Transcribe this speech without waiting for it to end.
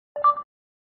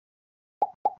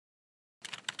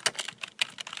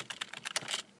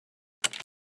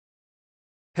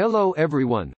Hello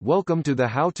everyone, welcome to the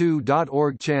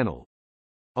howto.org channel.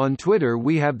 On Twitter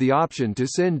we have the option to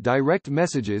send direct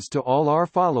messages to all our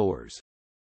followers.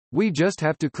 We just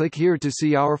have to click here to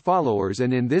see our followers,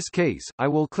 and in this case, I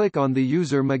will click on the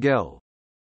user Miguel.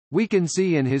 We can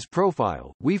see in his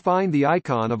profile, we find the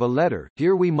icon of a letter.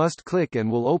 Here we must click and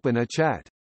will open a chat.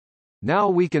 Now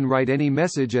we can write any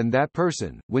message, and that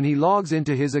person, when he logs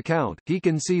into his account, he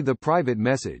can see the private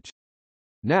message.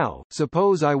 Now,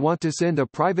 suppose I want to send a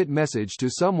private message to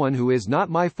someone who is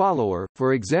not my follower.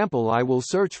 For example, I will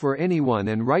search for anyone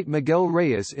and write Miguel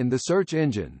Reyes in the search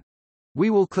engine.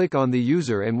 We will click on the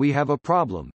user and we have a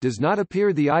problem. Does not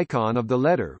appear the icon of the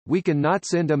letter. We cannot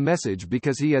send a message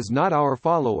because he is not our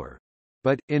follower.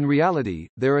 But, in reality,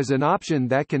 there is an option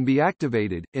that can be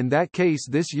activated. In that case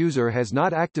this user has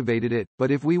not activated it,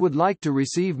 but if we would like to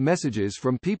receive messages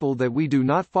from people that we do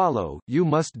not follow, you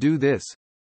must do this.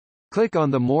 Click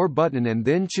on the More button and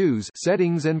then choose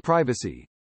Settings and Privacy.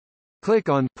 Click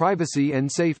on Privacy and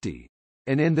Safety.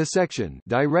 And in the section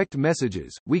Direct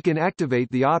Messages, we can activate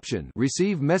the option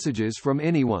Receive Messages from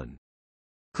Anyone.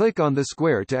 Click on the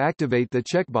square to activate the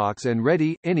checkbox and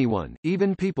ready, anyone,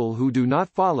 even people who do not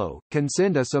follow, can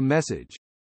send us a message.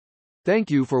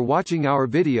 Thank you for watching our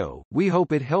video, we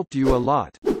hope it helped you a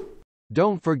lot.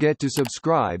 Don't forget to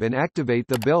subscribe and activate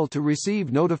the bell to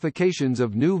receive notifications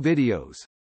of new videos.